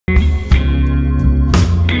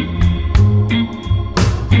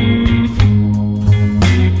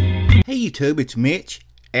YouTube, it's Mitch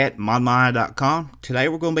at modmyi.com. Today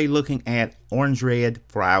we're going to be looking at OrangeRed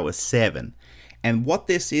for iOS 7. And what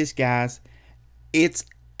this is, guys, it's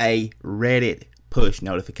a Reddit push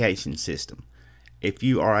notification system. If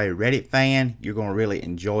you are a Reddit fan, you're going to really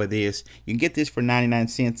enjoy this. You can get this for 99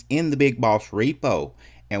 cents in the Big Boss repo.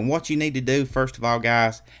 And what you need to do, first of all,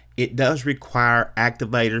 guys, it does require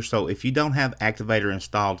Activator. So if you don't have Activator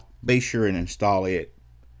installed, be sure and install it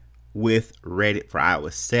with Reddit for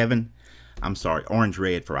iOS 7. I'm sorry,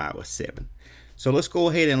 OrangeRed for iOS 7. So let's go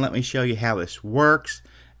ahead and let me show you how this works.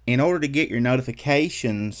 In order to get your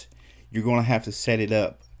notifications, you're going to have to set it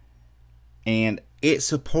up. And it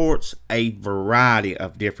supports a variety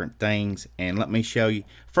of different things. And let me show you.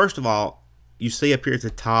 First of all, you see up here at the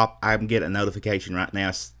top, I'm getting a notification right now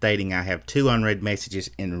stating I have 2 unread messages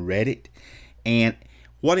in Reddit. And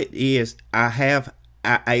what it is, I have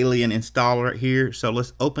Alien installer here. So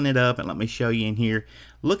let's open it up and let me show you in here.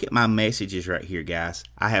 Look at my messages right here, guys.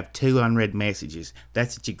 I have 2 unread messages.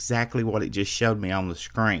 That's exactly what it just showed me on the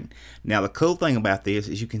screen. Now the cool thing about this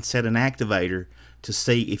is you can set an activator to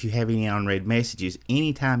see if you have any unread messages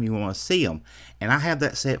anytime you want to see them. And I have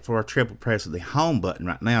that set for a triple press of the home button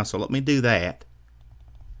right now. So let me do that.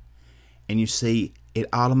 And you see it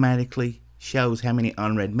automatically shows how many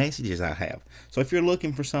unread messages I have. So if you're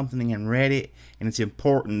looking for something in Reddit and it's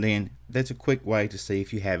important, then that's a quick way to see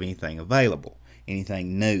if you have anything available,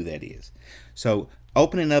 anything new, that is. So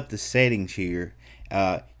opening up the settings here,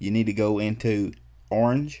 you need to go into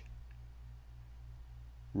OrangeRed.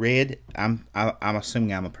 I'm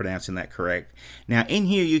assuming I'm pronouncing that correct. Now in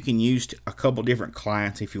here you can use a couple different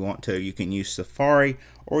clients if you want to. You can use Safari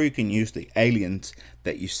or you can use the aliens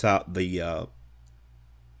that you saw, the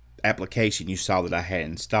application you saw that I had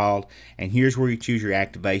installed. And here's where you choose your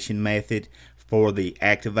activation method for the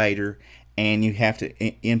activator, and you have to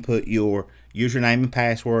input your username and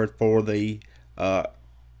password for the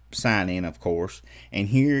sign in, of course. And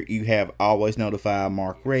here you have always notify,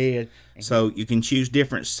 mark red. So you can choose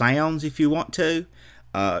different sounds if you want to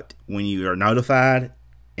when you are notified,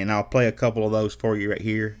 and I'll play a couple of those for you right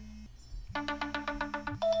here.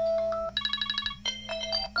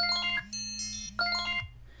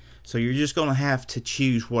 So you're just going to have to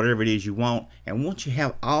choose whatever it is you want. And once you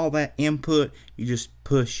have all that input, you just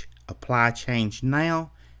push apply change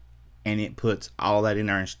now, and it puts all that in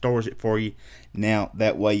there and stores it for you. Now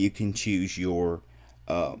that way you can choose your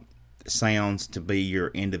sounds to be your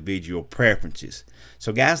individual preferences.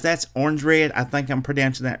 So guys, that's OrangeRed. I think I'm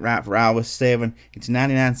pronouncing that right for iOS 7. It's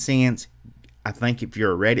 99 cents. I think if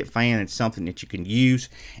you're a Reddit fan, it's something that you can use.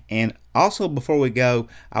 And also, before we go,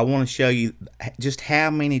 I want to show you just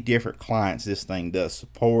how many different clients this thing does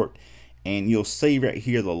support. And you'll see right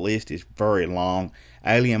here the list is very long.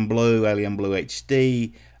 Alien Blue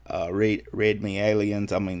HD, Redmi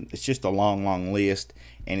Aliens. I mean, it's just a long list.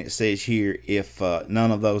 And it says here, if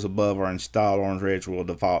none of those above are installed, OrangeRed will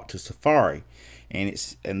default to Safari. And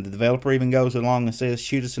the developer even goes along and says,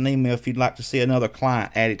 shoot us an email if you'd like to see another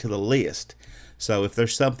client added to the list. So if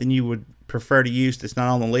there's something you would prefer to use that's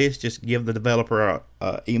not on the list, just give the developer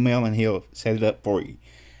a email and he'll set it up for you.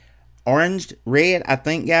 OrangeRed, I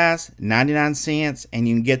think, guys, 99 cents, and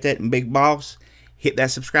you can get that in Big Boss. Hit that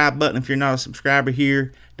subscribe button if you're not a subscriber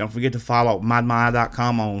here. Don't forget to follow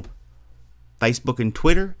modmyi.com on Facebook and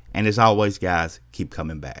Twitter. And as always, guys, keep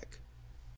coming back.